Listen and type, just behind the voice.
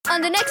on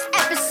the next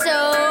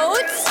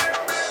epiSOWdes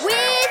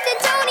with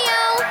Antonio.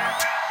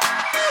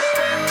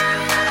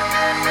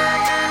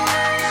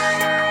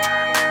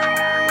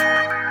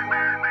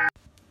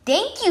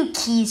 Thank you,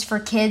 Keys for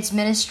Kids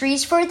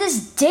Ministries, for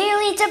this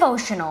daily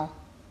devotional.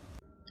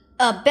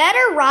 A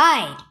better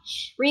ride.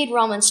 Read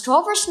Romans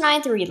 12, verse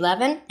 9 through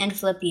 11, and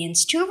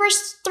Philippians 2,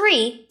 verse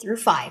 3 through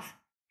 5.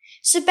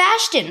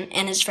 Sebastian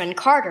and his friend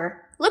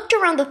Carter looked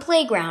around the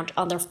playground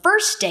on their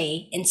first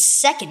day in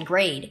second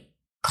grade.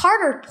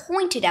 Carter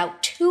pointed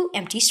out 2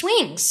 empty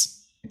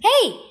swings.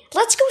 Hey,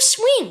 let's go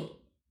swing!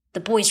 The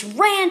boys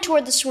ran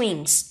toward the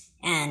swings,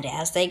 and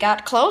as they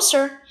got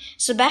closer,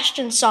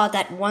 Sebastian saw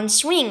that one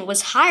swing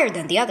was higher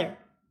than the other.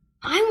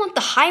 I want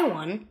the high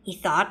one, he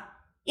thought.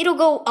 It'll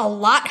go a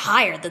lot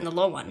higher than the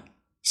low one.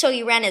 So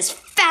he ran as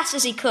fast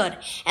as he could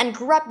and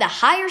grabbed the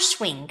higher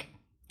swing.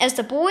 As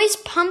the boys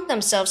pumped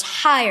themselves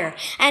higher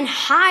and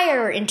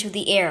higher into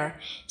the air,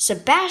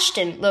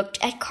 Sebastian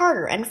looked at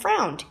Carter and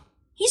frowned.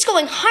 He's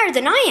going higher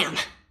than I am,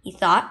 he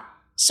thought,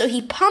 so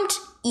he pumped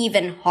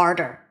even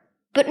harder.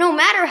 But no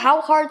matter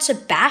how hard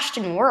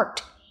Sebastian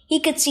worked, he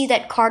could see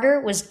that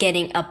Carter was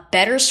getting a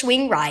better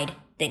swing ride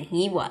than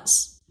he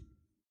was.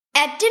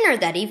 At dinner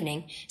that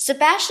evening,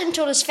 Sebastian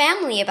told his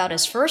family about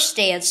his first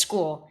day at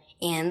school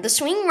and the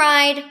swing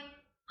ride.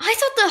 I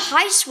thought the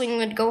high swing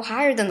would go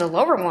higher than the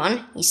lower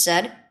one, he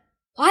said.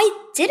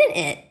 Why didn't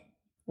it?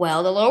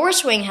 Well, the lower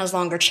swing has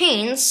longer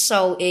chains,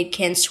 so it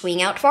can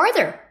swing out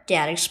farther,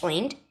 Dad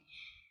explained.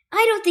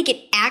 I don't think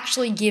it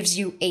actually gives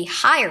you a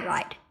higher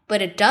ride,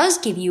 but it does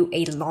give you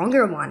a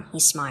longer one,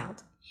 he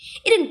smiled.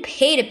 It didn't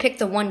pay to pick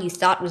the one you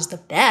thought was the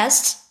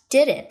best,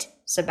 did it?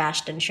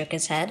 Sebastian shook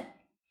his head.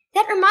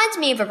 That reminds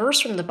me of a verse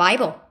from the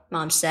Bible,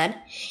 Mom said.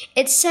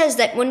 It says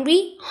that when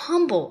we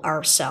humble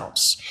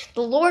ourselves,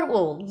 the Lord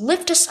will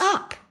lift us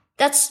up.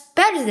 That's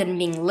better than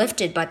being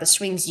lifted by the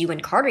swings you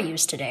and Carter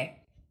used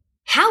today.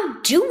 How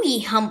do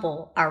we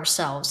humble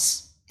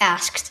ourselves?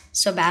 Asked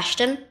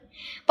Sebastian.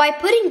 By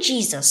putting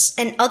Jesus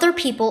and other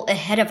people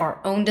ahead of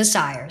our own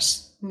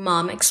desires,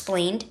 Mom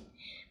explained.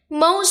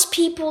 Most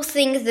people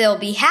think they'll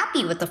be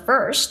happy with the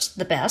first,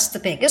 the best, the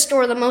biggest,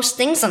 or the most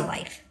things in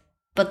life.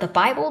 But the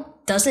Bible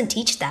doesn't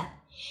teach that.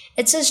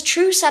 It says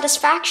true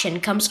satisfaction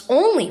comes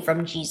only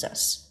from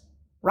Jesus.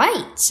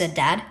 Right, said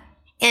Dad.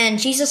 And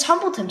Jesus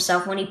humbled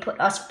himself when he put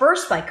us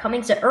first by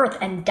coming to earth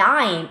and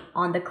dying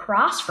on the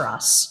cross for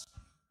us.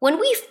 When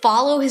we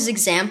follow his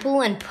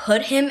example and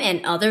put him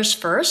and others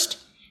first,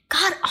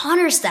 God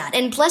honors that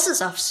and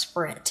blesses us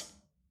for it.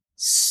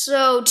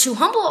 So to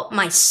humble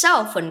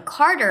myself when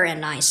Carter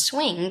and I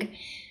swing,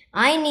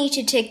 I need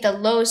to take the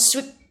low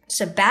swing.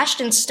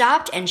 Sebastian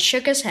stopped and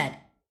shook his head.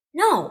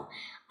 No,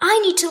 I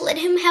need to let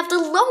him have the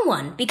low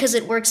one because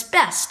it works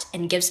best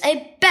and gives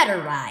a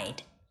better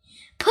ride.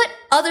 Put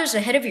others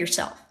ahead of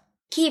yourself.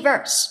 Key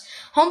verse.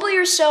 Humble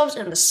yourselves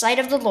in the sight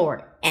of the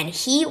Lord, and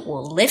he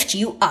will lift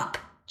you up.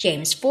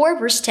 James 4,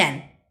 verse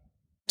 10.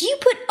 Do you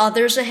put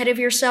others ahead of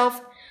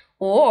yourself?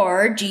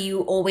 Or do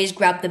you always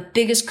grab the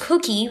biggest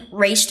cookie,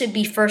 race to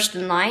be first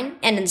in line,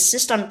 and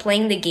insist on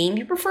playing the game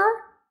you prefer?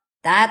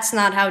 That's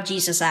not how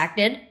Jesus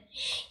acted.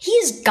 He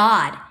is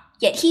God.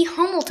 Yet he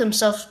humbled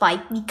himself by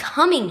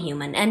becoming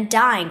human and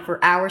dying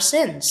for our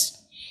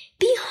sins.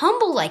 Be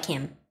humble like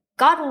him.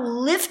 God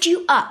will lift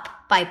you up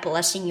by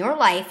blessing your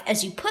life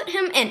as you put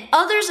him and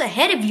others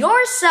ahead of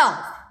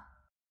yourself.